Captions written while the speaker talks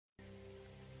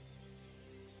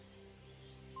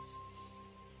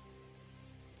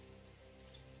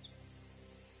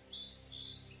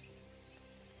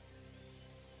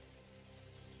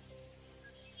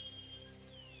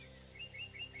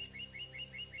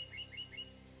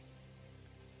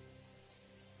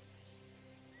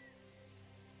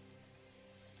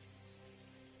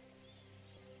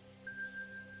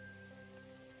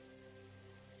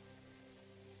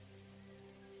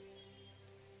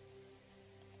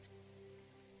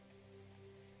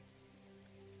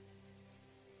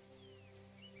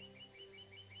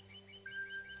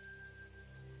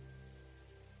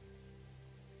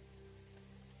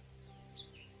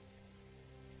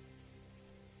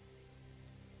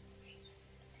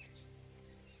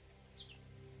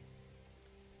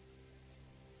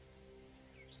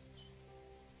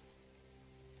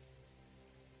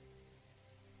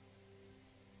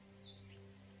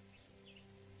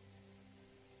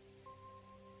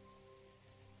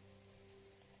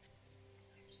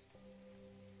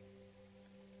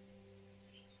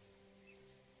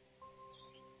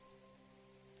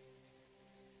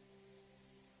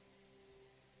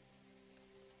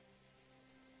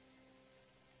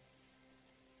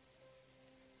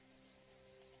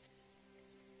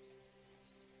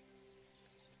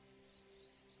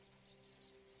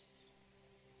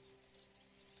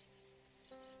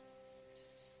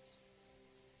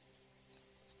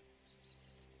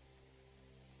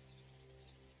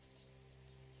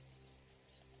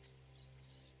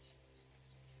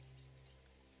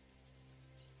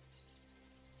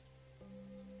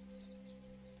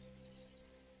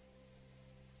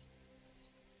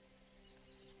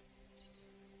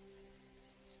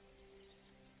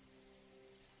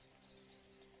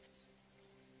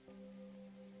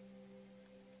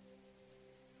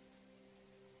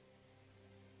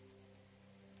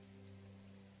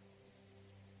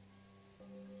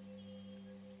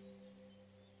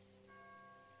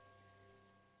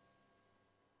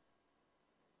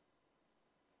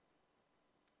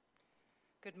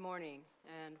Good morning,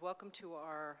 and welcome to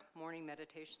our morning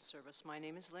meditation service. My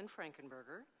name is Lynn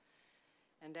Frankenberger,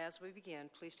 and as we begin,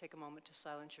 please take a moment to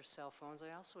silence your cell phones.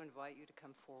 I also invite you to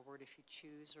come forward if you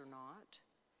choose or not.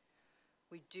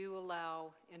 We do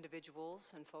allow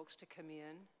individuals and folks to come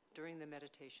in during the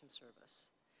meditation service.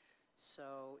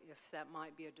 So if that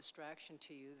might be a distraction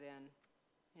to you, then,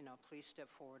 please step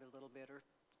forward a little bit or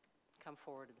come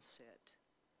forward and sit.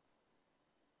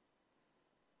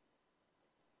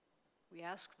 We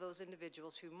ask those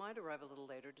individuals who might arrive a little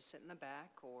later to sit in the back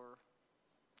or,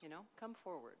 come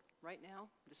forward. Right now,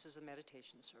 this is a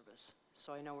meditation service.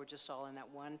 So I know we're just all in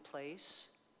that one place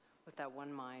with that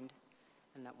one mind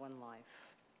and that one life.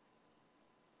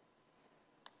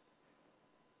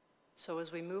 So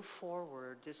as we move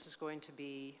forward, this is going to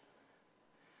be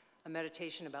a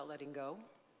meditation about letting go.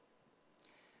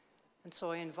 And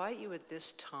so I invite you at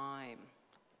this time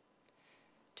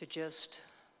to just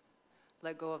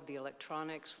let go of the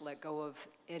electronics, let go of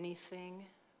anything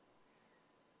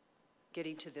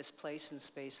getting to this place and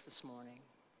space this morning.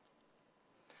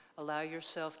 Allow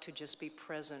yourself to just be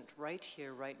present right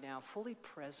here, right now, fully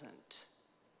present,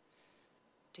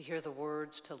 to hear the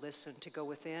words, to listen, to go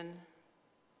within,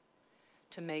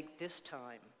 to make this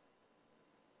time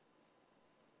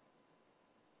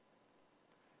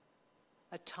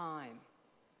a time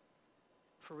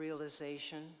for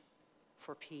realization,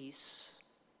 for peace,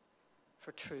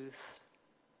 for truth,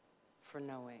 for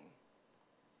knowing.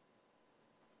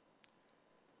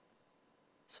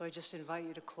 So I just invite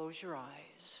you to close your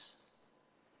eyes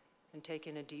and take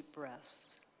in a deep breath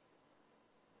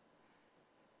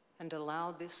and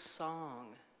allow this song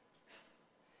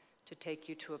to take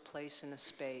you to a place and a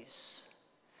space.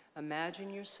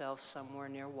 Imagine yourself somewhere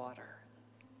near water,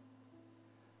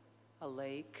 a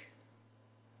lake,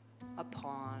 a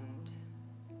pond,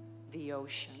 the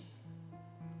ocean,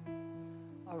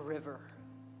 a river.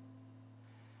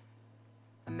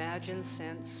 Imagine,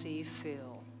 sense, see,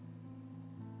 feel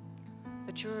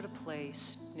that you're at a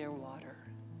place near water.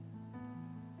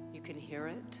 You can hear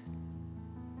it,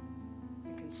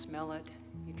 you can smell it,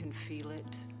 you can feel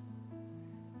it.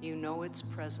 You know its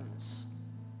presence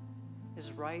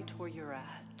is right where you're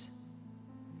at.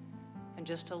 And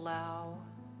just allow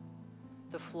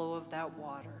the flow of that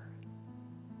water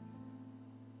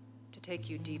to take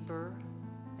you deeper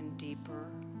and deeper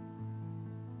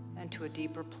and to a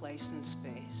deeper place and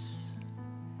space,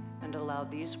 and allow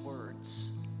these words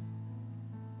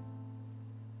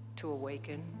to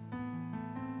awaken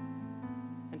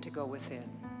and to go within.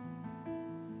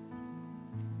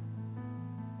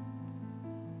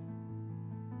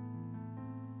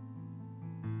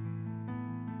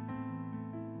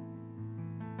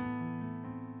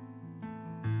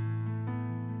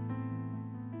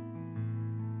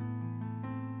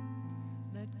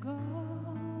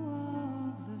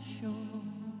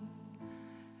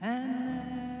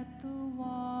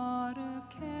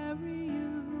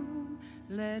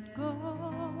 Let go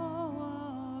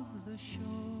of the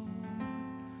shore,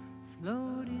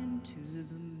 float into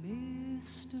the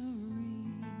mystery.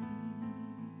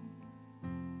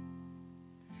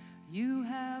 You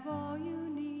have all you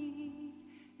need,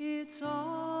 it's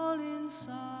all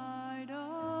inside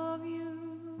of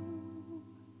you.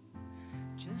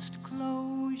 Just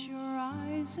close your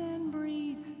eyes and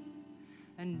breathe,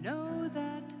 and know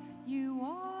that you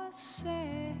are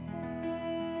safe.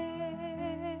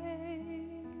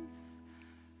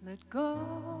 Let go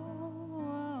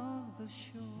of the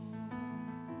shore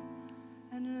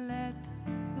and let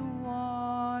the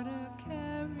water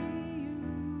carry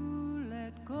you.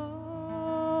 Let go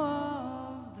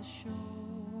of the shore,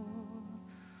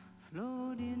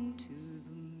 float into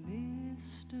the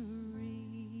mystery.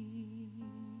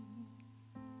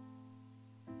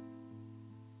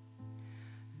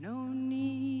 No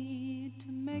need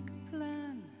to make a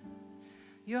plan,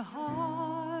 your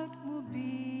heart will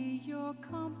be your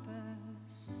compass.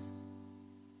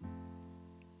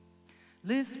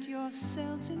 Lift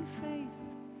yourselves in faith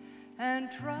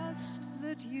and trust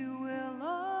that you will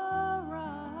arrive.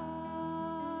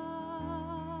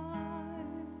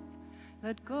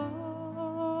 Let go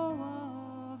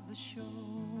of the shore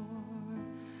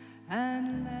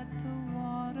and let the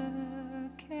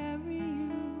water carry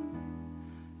you.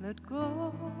 Let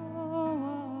go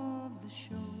of the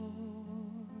shore,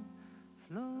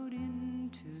 float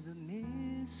into the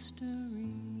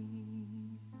mystery,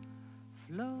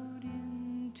 float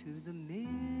into the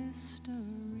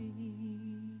mystery,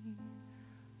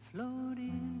 float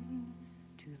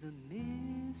into the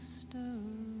mystery.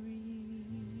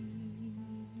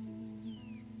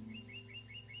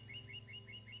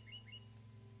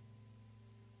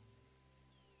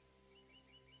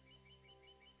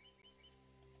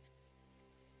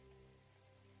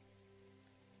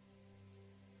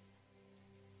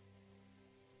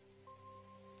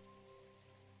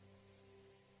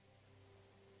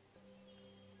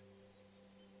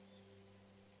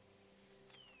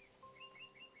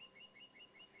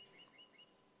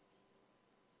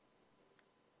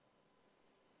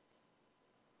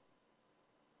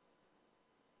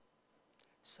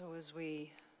 So as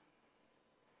we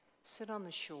sit on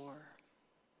the shore,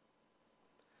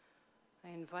 I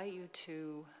invite you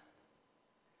to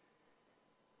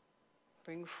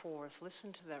bring forth,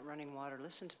 listen to that running water,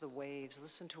 listen to the waves,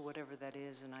 listen to whatever that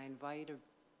is, and I invite you to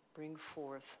bring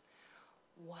forth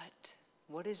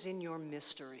what is in your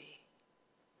mystery?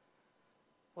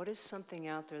 What is something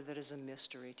out there that is a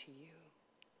mystery to you?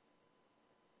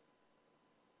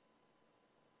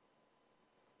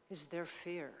 Is there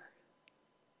fear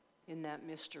in that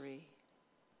mystery?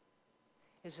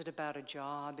 Is it about a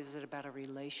job? Is it about a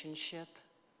relationship?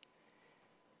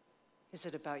 Is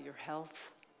it about your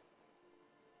health?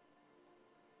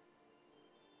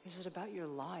 Is it about your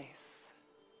life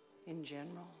in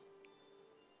general?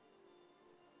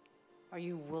 Are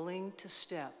you willing to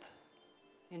step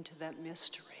into that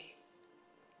mystery?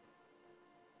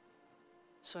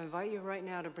 So I invite you right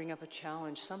now to bring up a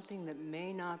challenge, something that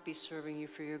may not be serving you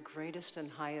for your greatest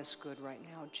and highest good right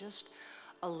now. Just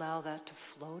allow that to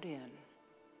float in.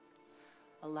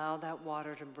 Allow that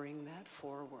water to bring that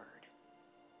forward.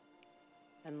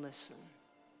 And listen.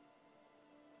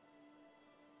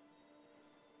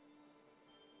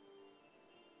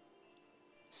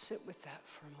 Sit with that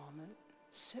for a moment.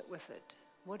 Sit with it.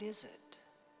 What is it?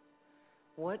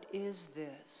 What is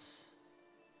this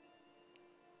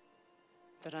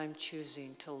that I'm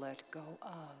choosing to let go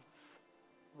of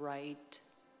right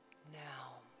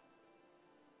now?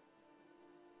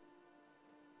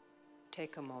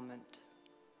 Take a moment.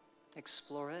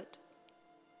 Explore it.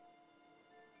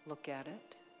 Look at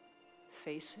it.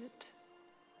 Face it.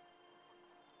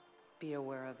 Be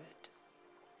aware of it.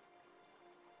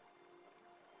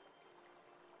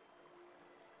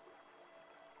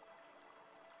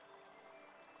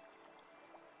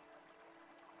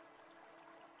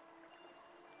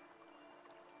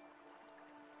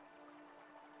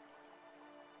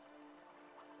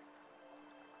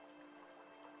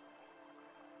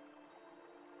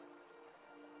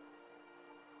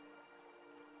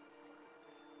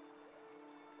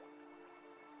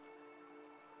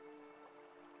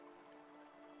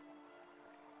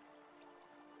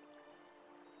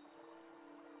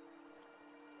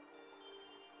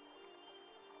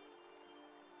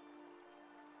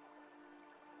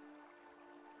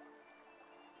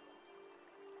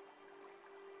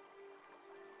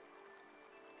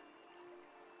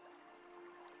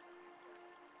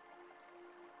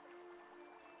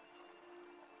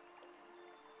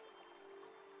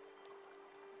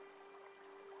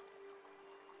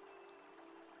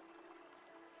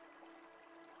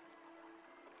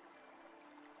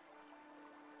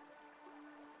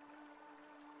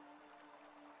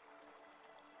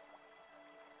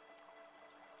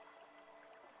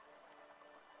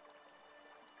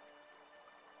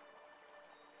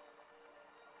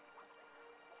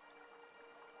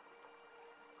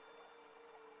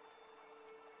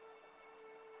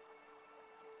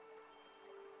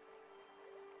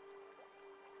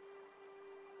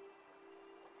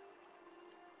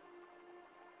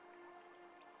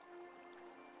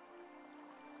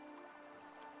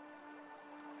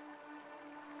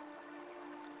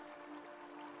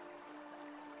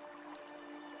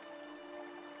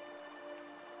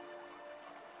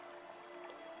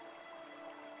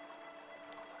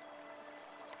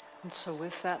 And so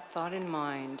with that thought in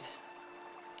mind,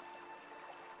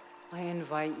 I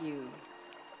invite you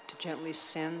to gently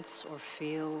sense or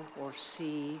feel or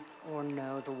see or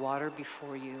know the water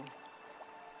before you.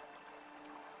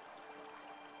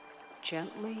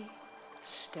 Gently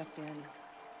step in.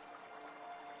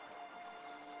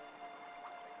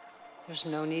 There's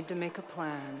no need to make a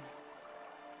plan.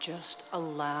 Just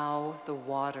allow the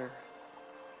water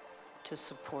to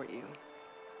support you.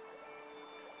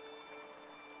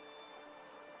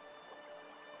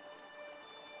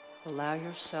 Allow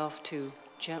yourself to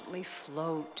gently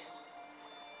float,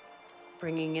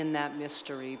 bringing in that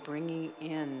mystery, bringing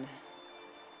in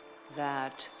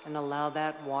that, and allow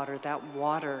that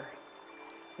water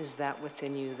is that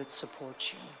within you that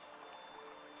supports you.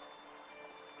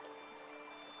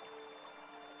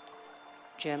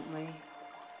 Gently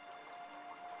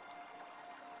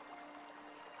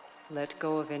let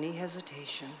go of any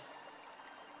hesitation.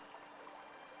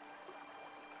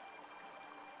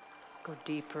 Go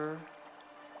deeper,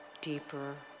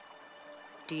 deeper,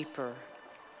 deeper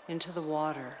into the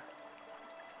water.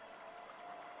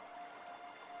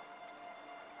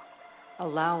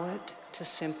 Allow it to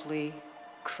simply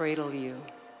cradle you,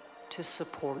 to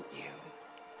support you.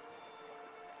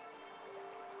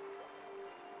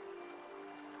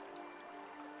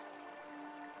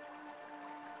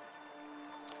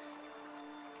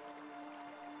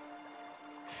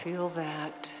 Feel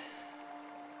that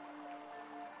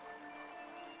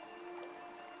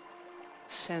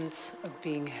sense of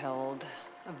being held,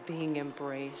 of being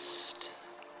embraced,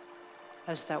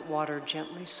 as that water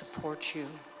gently supports you.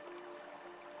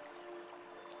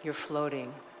 You're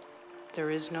floating.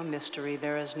 There is no mystery.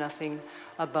 There is nothing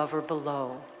above or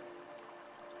below.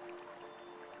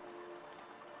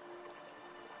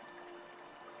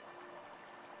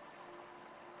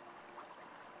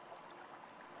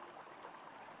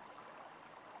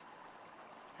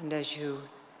 And as you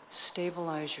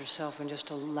stabilize yourself and just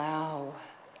allow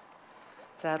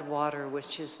that water,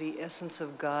 which is the essence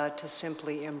of God, to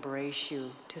simply embrace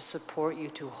you, to support you,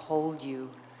 to hold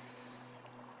you,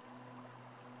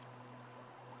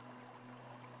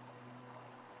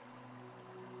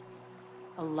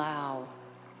 allow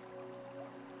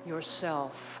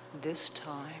yourself this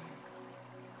time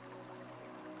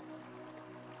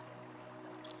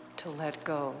to let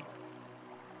go.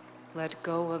 Let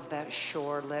go of that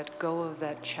shore, let go of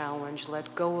that challenge,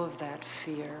 let go of that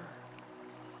fear.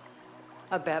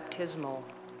 A baptismal,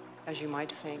 as you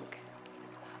might think.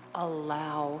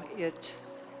 Allow it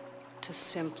to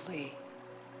simply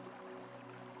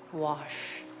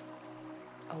wash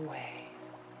away.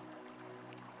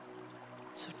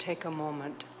 So take a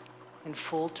moment in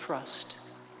full trust,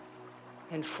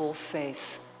 in full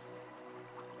faith.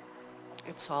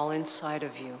 It's all inside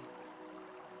of you.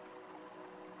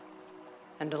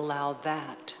 And allow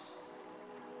that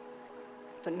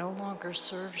no longer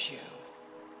serves you,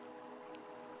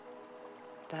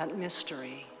 that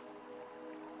mystery,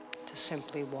 to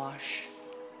simply wash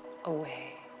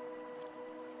away.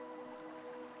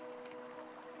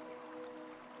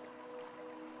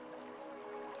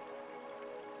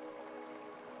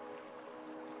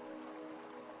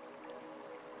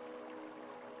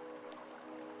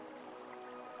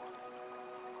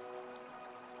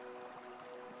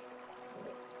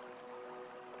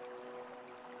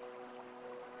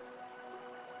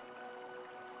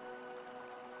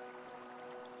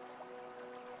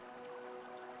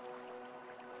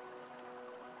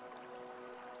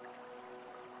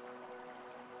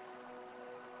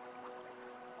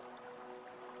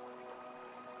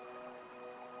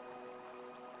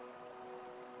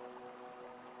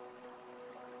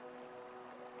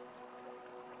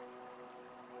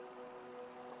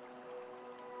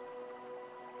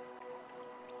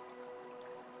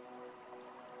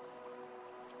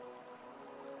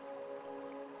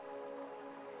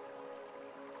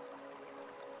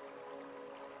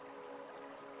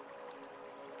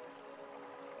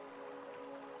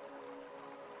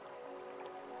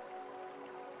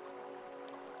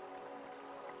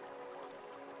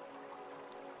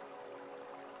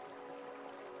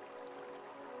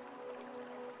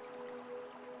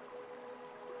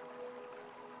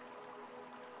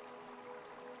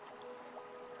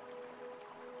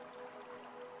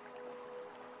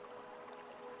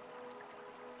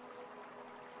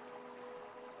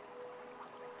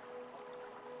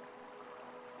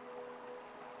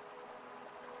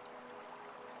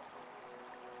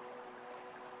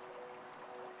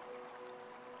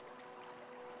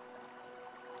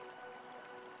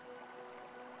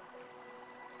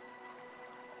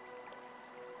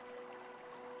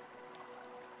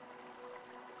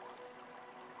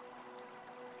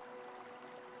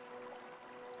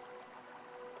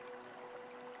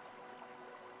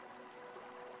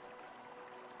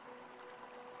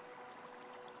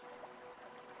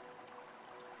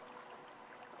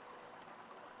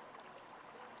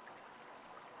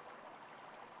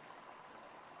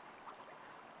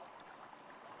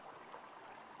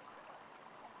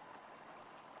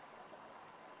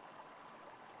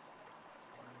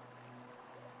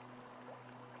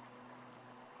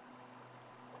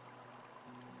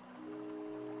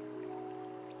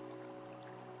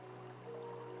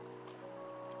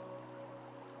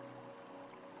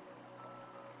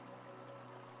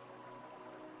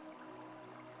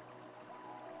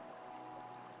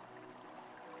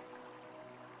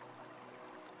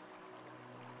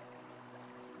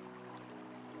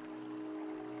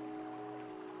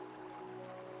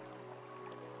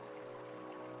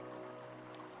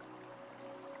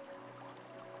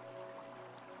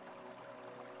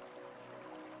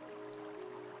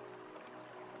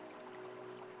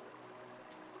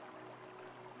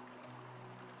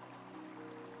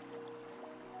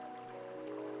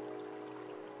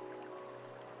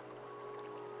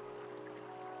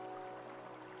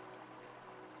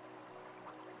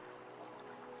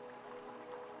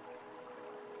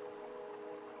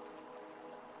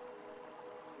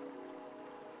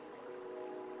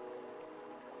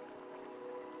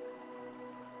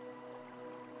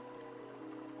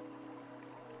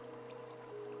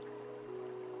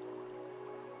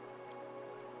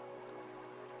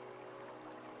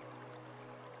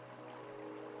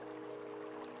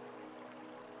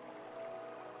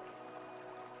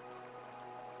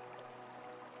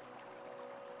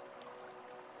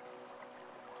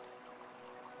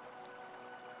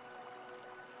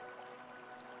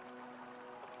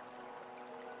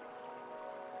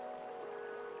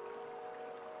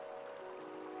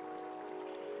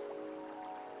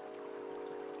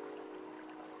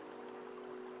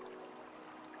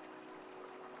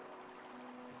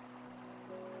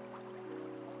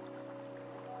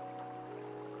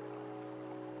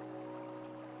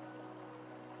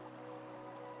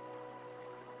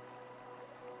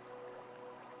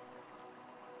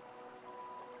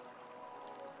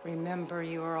 Remember,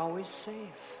 you are always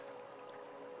safe.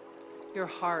 Your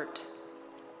heart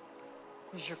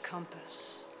is your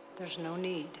compass. There's no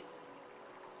need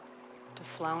to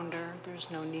flounder.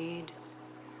 There's no need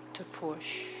to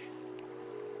push.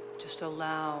 Just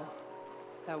allow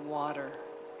that water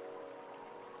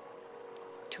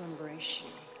to embrace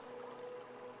you.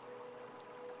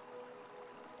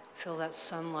 Feel that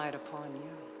sunlight upon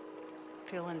you.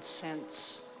 Feel and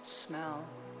sense, smell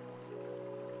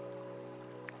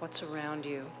what's around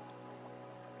you.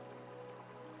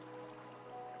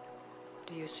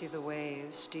 Do you see the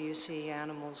waves? Do you see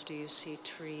animals? Do you see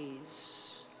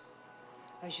trees?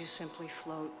 As you simply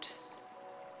float,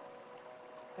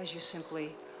 as you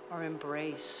simply are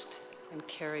embraced and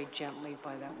carried gently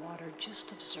by that water,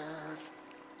 just observe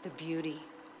the beauty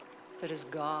that is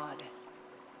God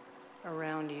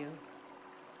around you,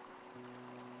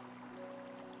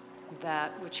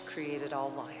 that which created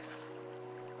all life,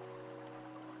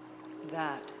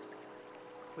 that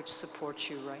which supports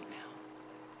you right now.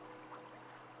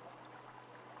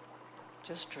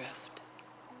 Just drift.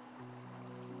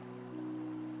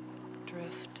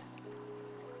 Drift.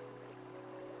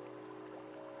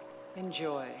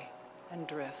 Enjoy and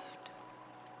drift.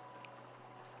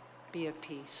 Be at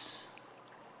peace.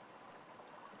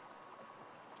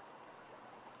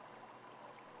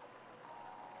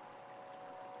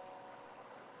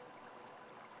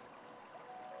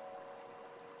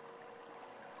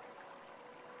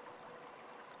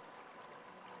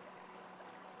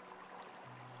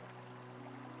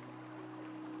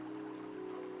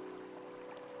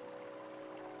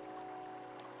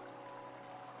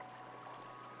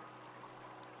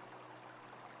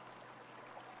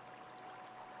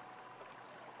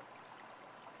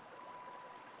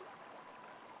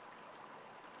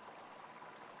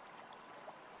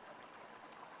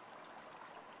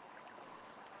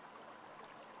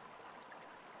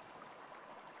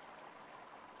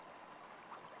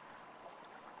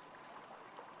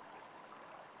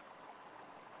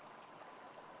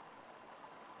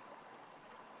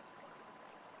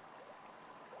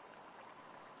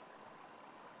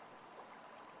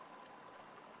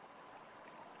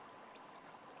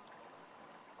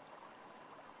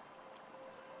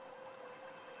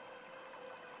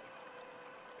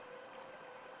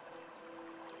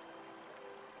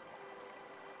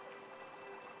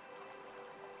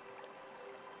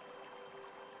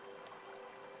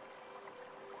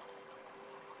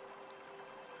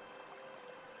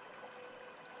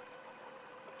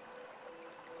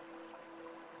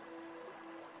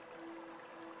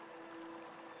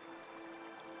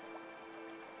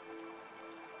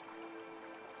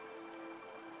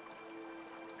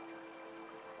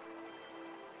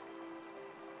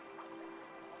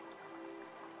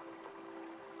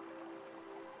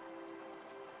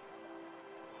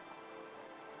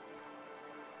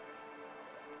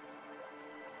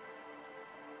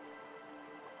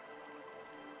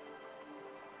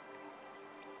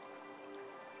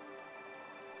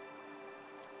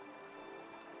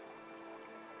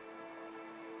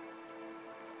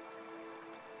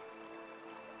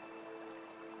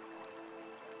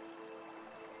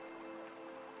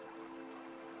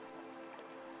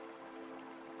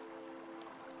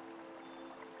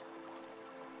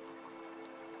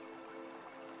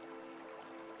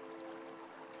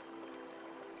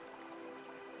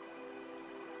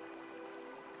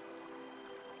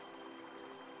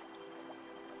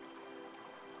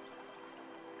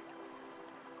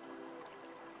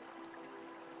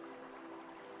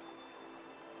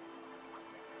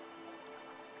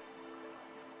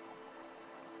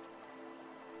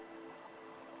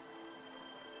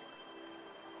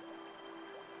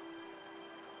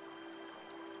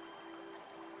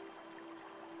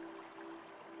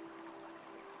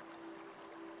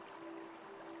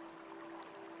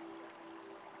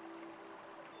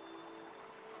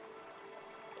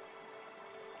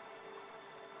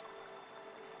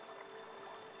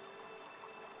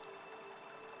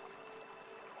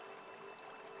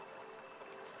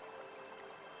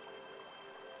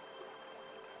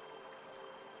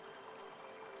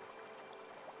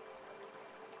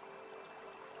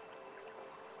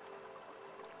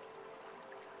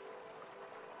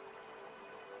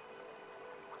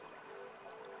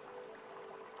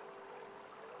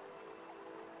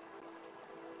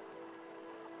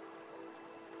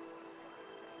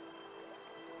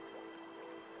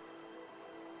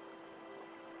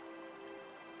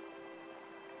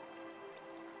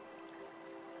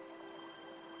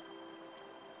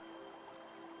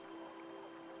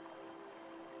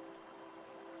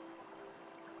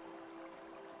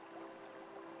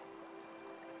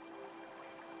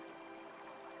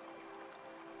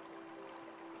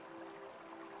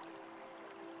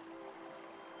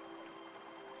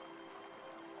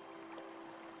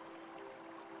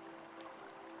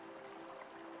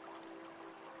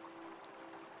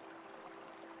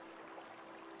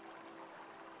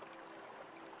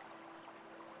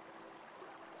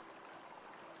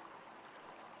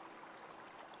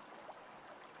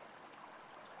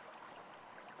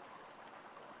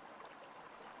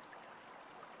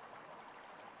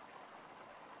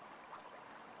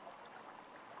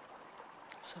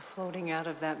 So floating out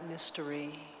of that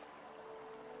mystery,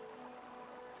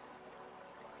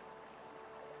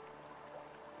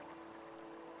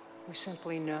 we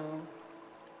simply know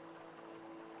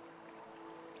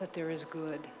that there is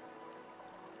good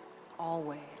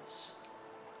always,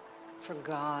 for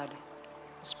God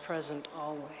is present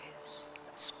always.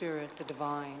 Spirit, the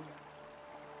divine,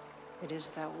 it is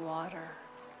that water.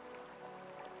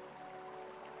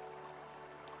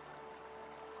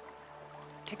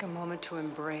 Take a moment to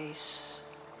embrace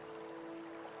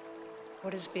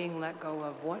what is being let go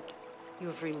of, what you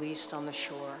have released on the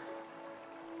shore,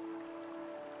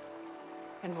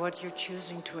 and what you're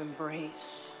choosing to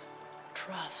embrace.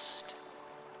 Trust.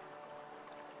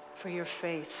 For your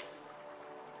faith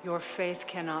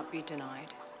cannot be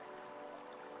denied.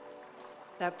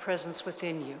 That presence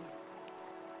within you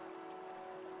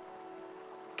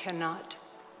cannot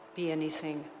be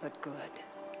anything but good.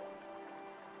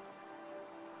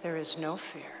 There is no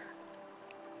fear.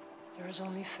 There is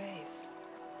only faith.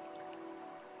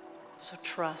 So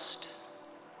trust.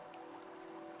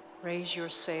 Raise your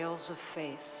sails of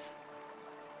faith.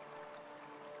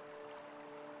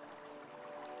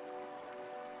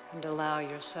 And allow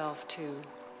yourself to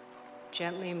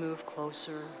gently move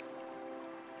closer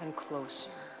and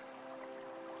closer.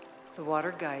 The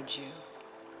water guides you,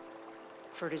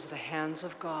 for it is the hands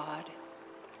of God,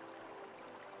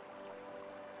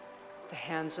 the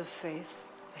hands of faith,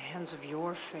 the hands of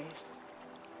your faith,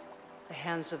 the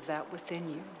hands of that within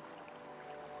you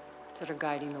that are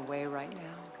guiding the way right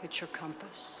now. It's your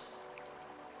compass.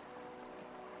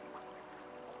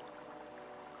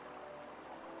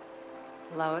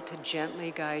 Allow it to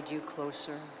gently guide you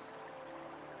closer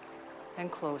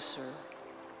and closer,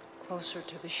 closer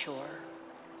to the shore.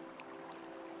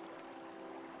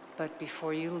 But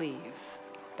before you leave,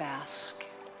 bask.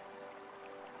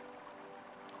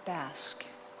 Bask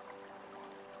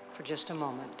for just a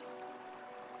moment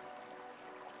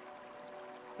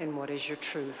in what is your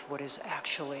truth, what is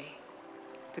actually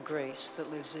the grace that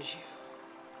lives as you.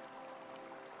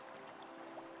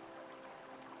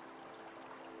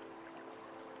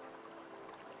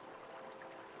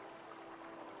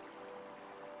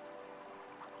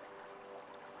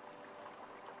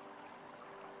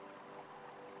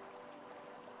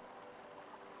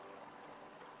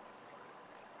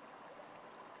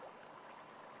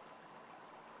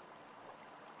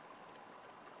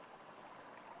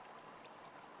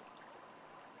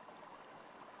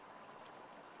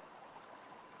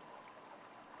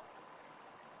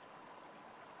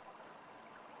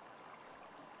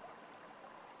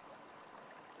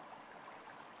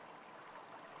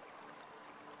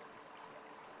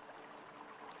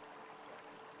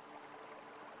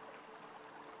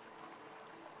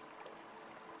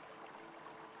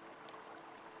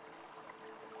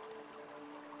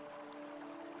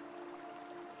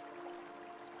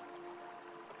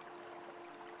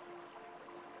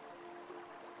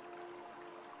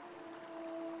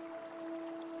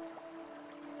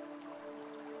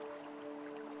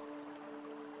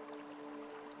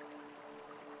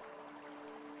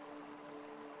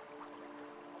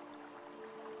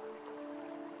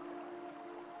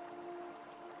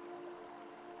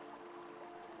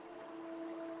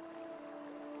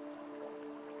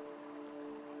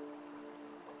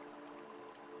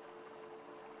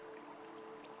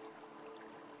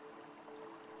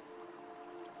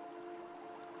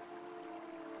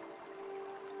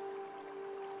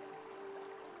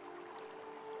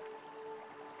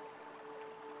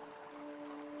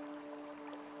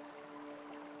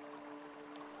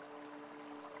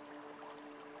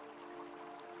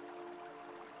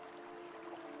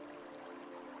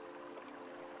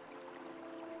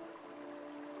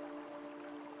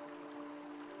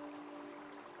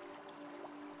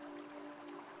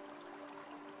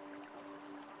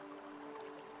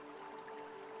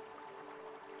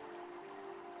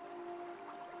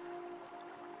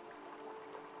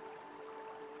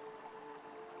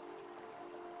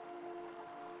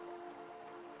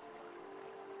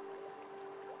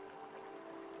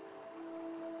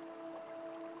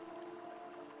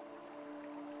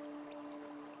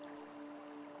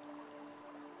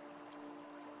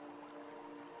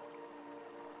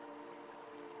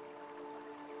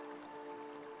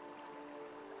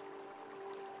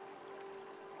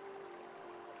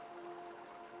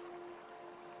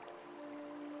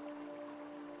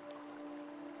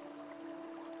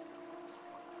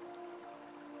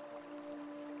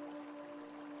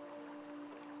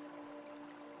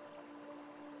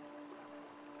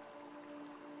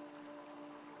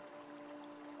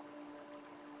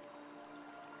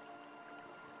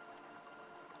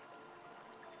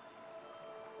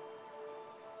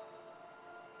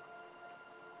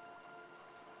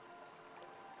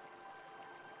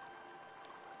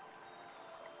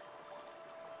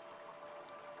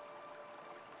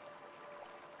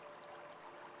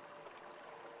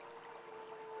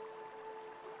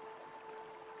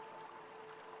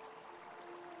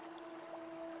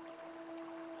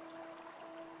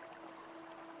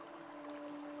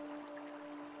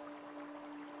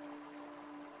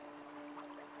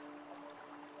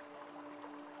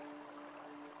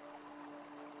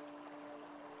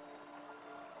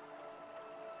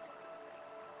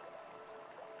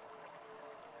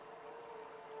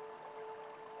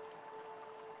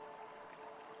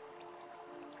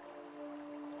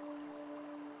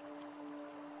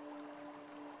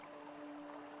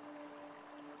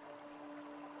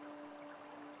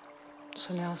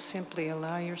 So now simply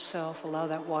allow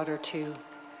that water to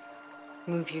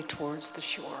move you towards the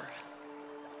shore.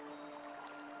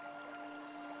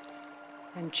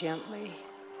 And gently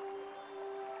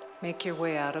make your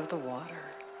way out of the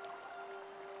water,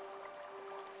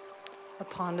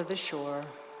 up onto the shore,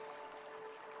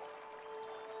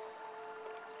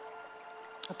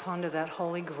 up onto that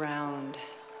holy ground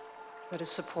that is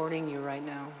supporting you right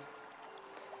now.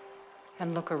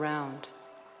 And look around.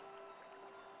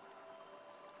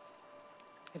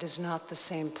 It is not the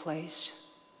same place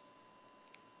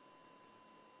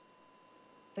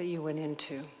that you went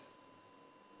into.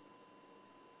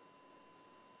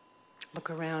 Look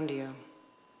around you.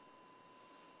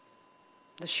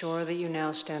 The shore that you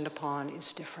now stand upon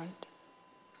is different.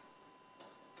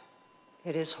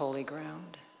 It is holy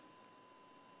ground.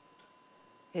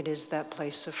 It is that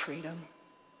place of freedom.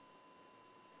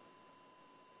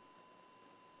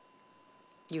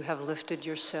 You have lifted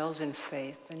your sails in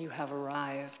faith and you have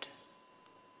arrived.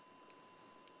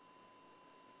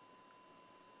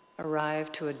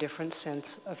 Arrived to a different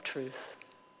sense of truth.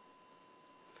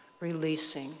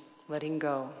 Releasing, letting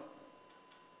go.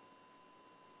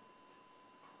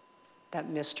 That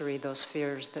mystery, those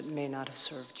fears that may not have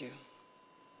served you.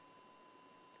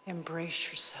 Embrace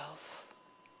yourself.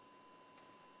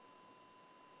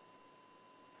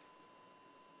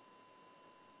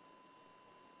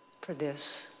 For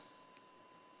this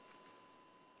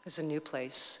is a new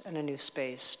place and a new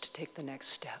space to take the next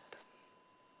step.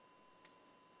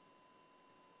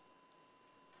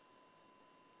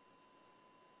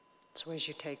 So as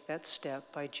you take that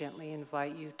step, I gently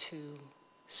invite you to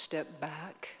step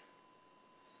back,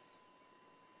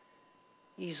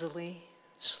 easily,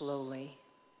 slowly,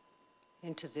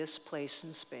 into this place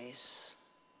and space,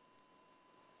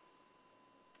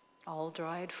 all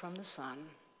dried from the sun.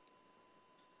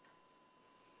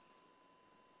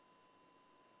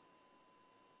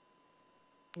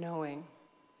 Knowing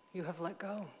you have let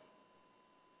go.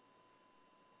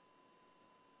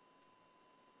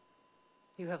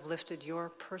 You have lifted your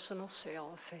personal sail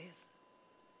of faith.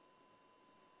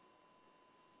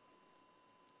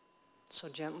 So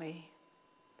gently,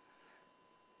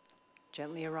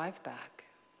 gently arrive back.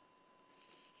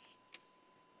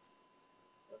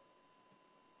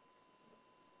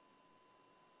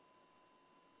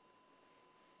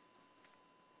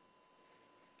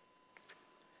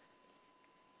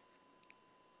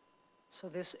 So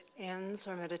this ends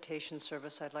our meditation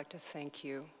service. I'd like to thank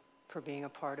you for being a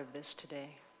part of this today,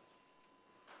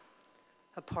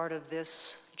 a part of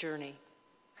this journey.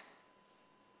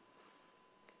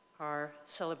 Our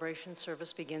celebration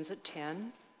service begins at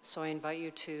 10, so I invite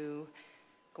you to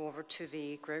go over to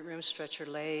the great room, stretch your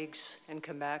legs, and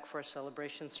come back for a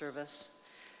celebration service.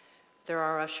 There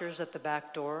are ushers at the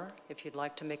back door if you'd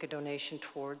like to make a donation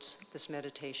towards this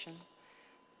meditation.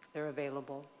 They're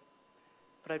available.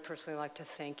 But I'd personally like to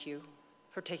thank you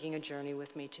for taking a journey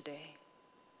with me today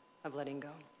of letting go.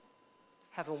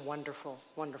 Have a wonderful,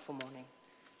 wonderful morning.